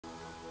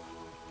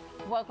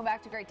Welcome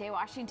back to Great Day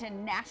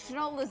Washington.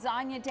 National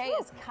Lasagna Day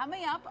is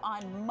coming up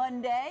on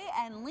Monday,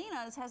 and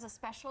Lena's has a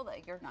special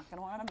that you're not going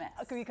to want to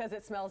miss. Because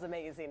it smells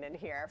amazing in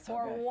here. So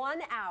for good.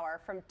 1 hour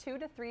from 2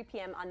 to 3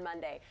 p.m. on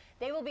Monday,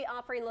 they will be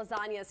offering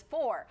lasagnas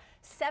for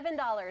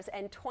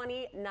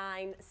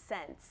 $7.29.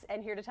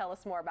 And here to tell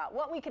us more about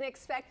what we can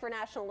expect for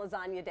National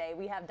Lasagna Day,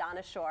 we have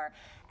Donna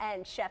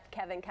and Chef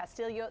Kevin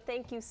Castillo.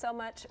 Thank you so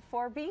much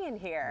for being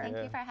here. Thank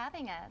you for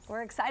having us.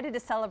 We're excited to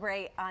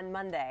celebrate on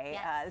Monday.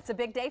 Yes. It's a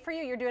big day for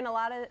you. You're doing a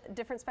lot of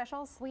different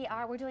specials? We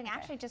are. We're doing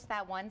actually just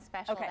that one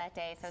special that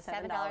day. So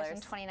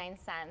 $7.29.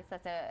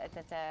 That's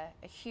a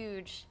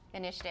huge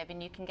initiative,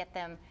 and you can get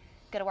them.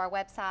 Go to our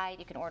website.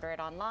 You can order it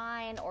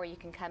online, or you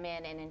can come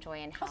in and enjoy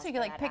in house. So you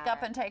can like pick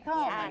up and take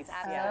home. Yes,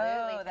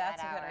 absolutely. Oh,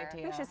 that's a good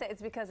idea. We should say it's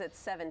because it's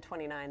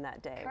 $7.29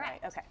 that day,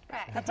 Correct. right? Okay.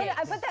 Correct.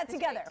 I put that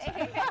together.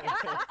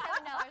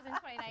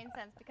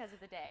 $7.29 because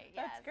of the day.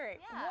 Yes. That's great.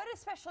 Yeah. What is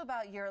special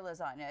about your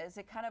lasagna? Is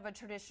it kind of a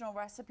traditional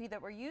recipe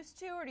that we're used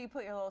to, or do you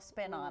put your little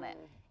spin on it?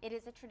 It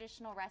is a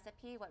traditional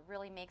recipe. What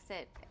really makes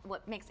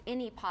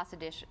any pasta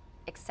dish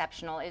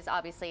exceptional is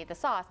obviously the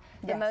sauce,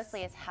 but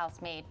mostly it's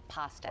house-made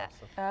pasta.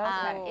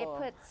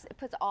 It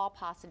puts all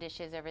pasta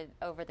dishes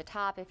over the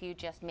top if you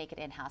just make it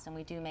in-house, and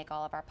we do make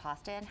all of our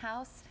pasta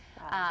in-house.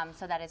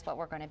 So that is what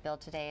we're going to build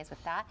today, is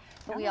with that.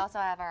 But we also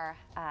have our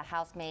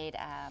house-made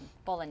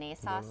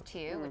bolognese sauce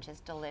too, which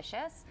is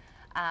delicious.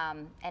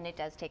 And it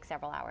does take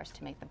several hours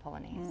to make the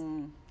bolognese.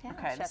 Yeah.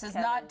 Okay, this is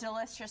not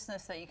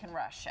deliciousness that you can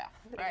rush, Chef,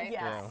 right?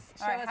 Yes.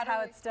 Yeah. Show us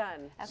how it's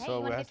done. Okay, So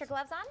you want to get your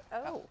gloves on?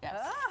 Oh. Yes.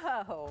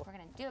 Oh. We're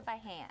going to do it by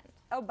hand.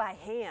 Oh, by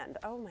hand.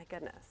 Oh my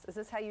goodness. Is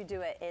this how you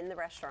do it in the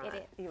restaurant?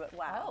 It is.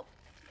 Wow. Oh,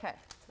 okay.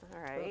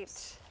 All right.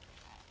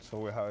 So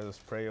we have a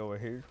spray over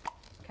here.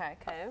 Okay.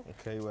 Okay.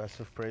 Okay, we have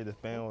to spray the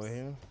pan over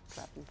here.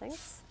 Grabbing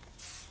things.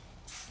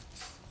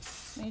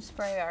 Can you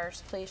spray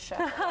ours, please, Chef?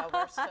 While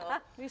we're still.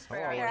 You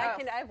spray ours. Here,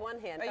 I have one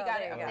hand. Oh, you got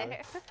there it. you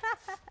Okay.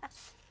 I'm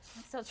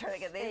still trying to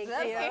get these.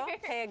 Thank you.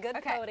 Okay, a good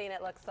coating,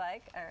 it looks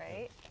like. All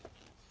right.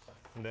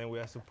 And then we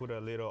have to put a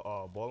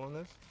little ball on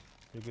this.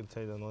 You can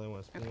take another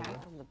one.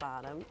 On the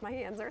bottom. My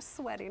hands are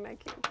sweating. I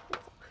can't.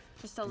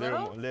 Just a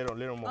little?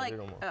 Little more, Like,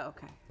 little more. oh,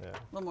 okay. Yeah. A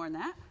little more than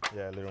that?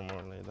 Yeah, a little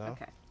more like that.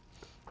 Okay.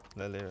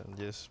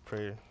 Just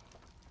spray.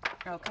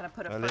 Oh, kind of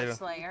put a A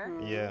first little. layer.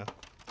 Yeah.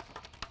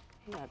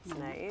 That's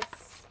nice.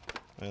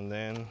 And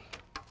then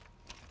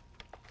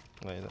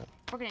like that.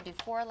 We're going to do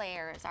 4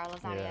 layers. Our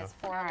lasagna has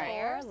 4 All right.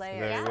 layers. 4 layers.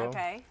 There you go.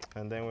 Okay.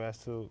 And then we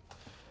have to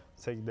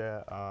take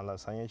the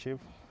lasagna chip.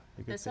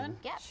 You can This take one? it.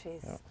 Yep.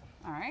 Jeez.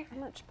 All right. How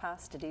much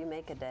pasta do you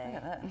make a day?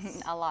 Look at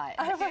this. A lot.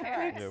 Yeah, put it in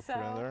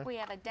there. We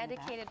have a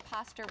dedicated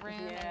pasta room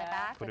in the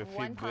back Put with it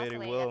one fit pasta very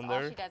lady. well That's in all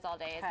there. she does all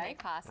day is make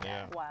pasta.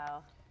 Yeah.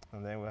 Wow.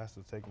 And then we have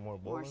to take more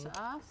More ball.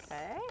 sauce.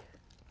 Okay.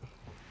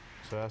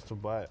 So I have to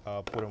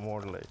put it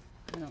more like.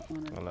 I don't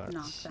want to Relax.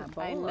 knock that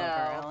bowl I over,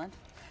 know. Ellen.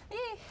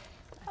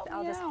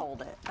 I'll just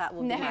hold it. That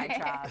will be my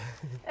job.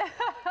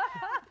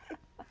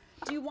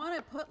 Do you want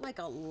to put like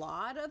a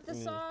lot of the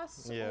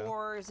sauce, yeah.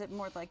 or is it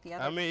more like the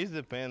other? I mean, it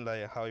depends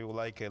like how you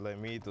like it, like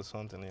meat or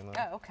something, you know.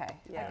 Oh, okay.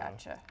 Yeah. I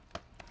gotcha.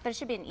 But it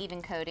should be an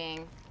even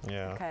coating.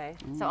 Yeah. Okay.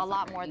 So a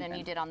lot very more than even.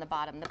 you did on the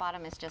bottom. The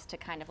bottom is just to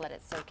kind of let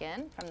it soak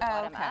in from the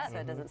bottom okay. up. So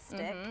it doesn't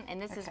stick.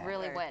 And this is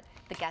really what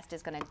the guest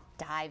is going to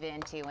dive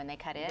into when they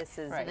cut it. This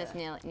is so this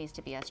needs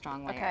to be a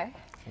strong layer. Okay.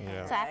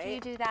 Yeah. So after you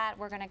do that,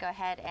 we're going to go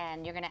ahead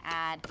and you're going to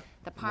add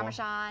the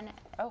Parmesan,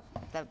 Oh,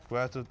 the We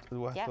have to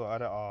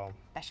add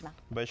bechamel.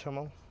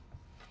 bechamel.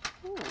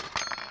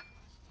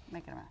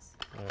 making a mess.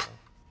 Yeah.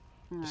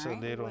 Just a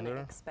little in Wouldn't there.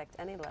 expect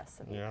any less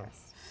of you. Yeah.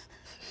 Chris.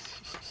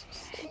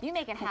 You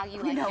make it how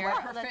you like your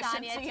lasagna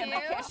proficiency in the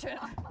too. kitchen.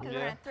 Because we're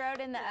going to throw it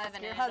in the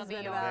oven Your and it'll be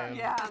husband yours. about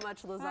Yeah. how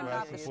much We lasagna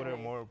have you to put it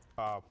make. more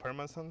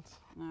parmesan.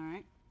 All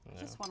right.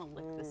 Just want to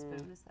lick the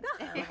spoon. Is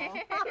that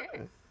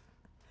terrible?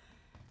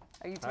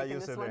 Are you I taking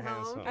use this it one in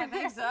hand, home? so. I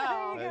think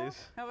so.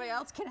 Nice. Nobody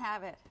else can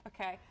have it.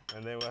 Okay.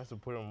 And then we have to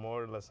put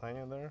more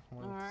lasagna there.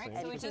 All right. See?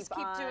 So we keep just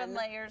keep doing on-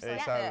 layers like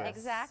Exactly. this.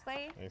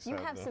 Exactly. You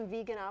have some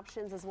vegan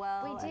options as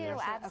well. We do,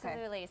 Okay.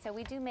 absolutely. So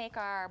we do make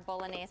our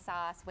bolognese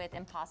sauce with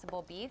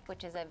impossible beef,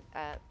 which is a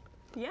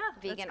Yeah,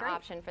 vegan that's great.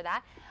 option for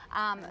that.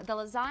 The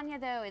lasagna,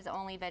 though, is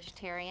only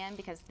vegetarian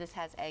because this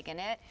has egg in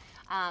it.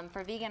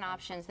 For vegan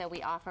options, though,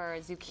 we offer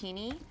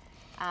zucchini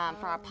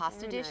for our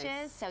pasta very dishes.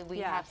 nice. So we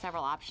Yeah. have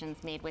several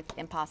options made with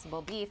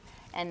impossible beef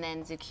and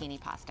then zucchini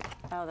pasta.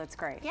 Oh, that's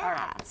great. Yeah. All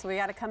right, so we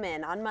got to come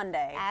in on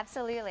Monday.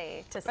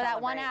 Absolutely. To for that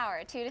 1 celebrate.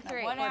 hour, 2 to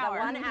 3. one For the hour.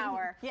 1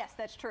 hour. Yes,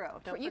 that's true.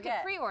 Don't You forget.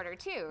 can pre-order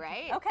too,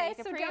 right? Okay, you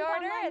can so jump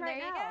pre-order online and right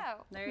there you now.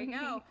 go. There you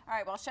go. All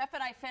right, well, Chef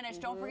and I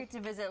finished. Don't forget to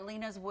visit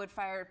Lena's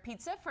Wood-Fired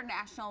Pizza for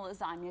National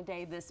Lasagna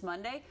Day this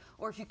Monday.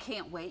 Or if you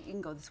can't wait, you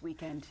can go this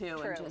weekend, too,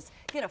 True. and just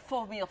get a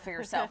full meal for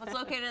yourself. It's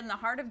located in the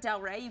heart of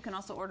Delray. You can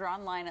also order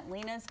online at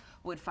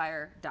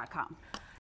lenaswoodfire.com.